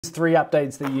There's 3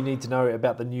 updates that you need to know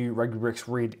about the new Rugby Bricks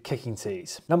Red kicking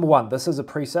tees. Number 1, this is a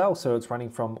pre-sale, so it's running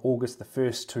from August the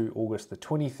 1st to August the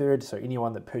 23rd. So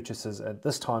anyone that purchases at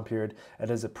this time period,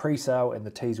 it is a pre-sale and the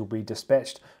tees will be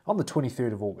dispatched on the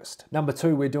 23rd of August. Number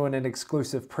 2, we're doing an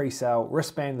exclusive pre-sale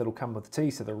wristband that'll come with the tee.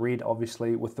 So the red,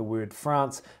 obviously, with the word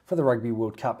France for the Rugby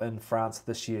World Cup in France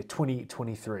this year,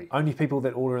 2023. Only people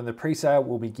that order in the pre-sale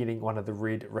will be getting one of the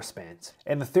red wristbands.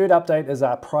 And the 3rd update is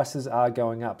our prices are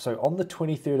going up. So on the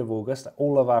 23rd of August,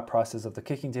 all of our prices of the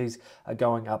kicking tees are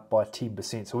going up by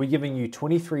 10%. So we're giving you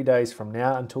 23 days from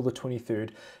now until the 23rd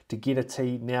to get a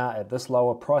tee now at this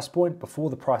lower price point before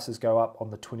the prices go up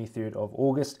on the 23rd of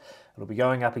August. It'll be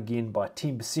going up again by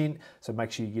 10%, so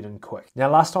make sure you get in quick. Now,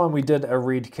 last time we did a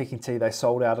red kicking tee, they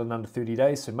sold out in under 30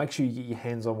 days, so make sure you get your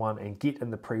hands on one and get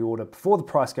in the pre-order before the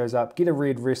price goes up. Get a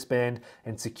red wristband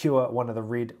and secure one of the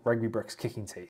red Rugby Bricks kicking tees.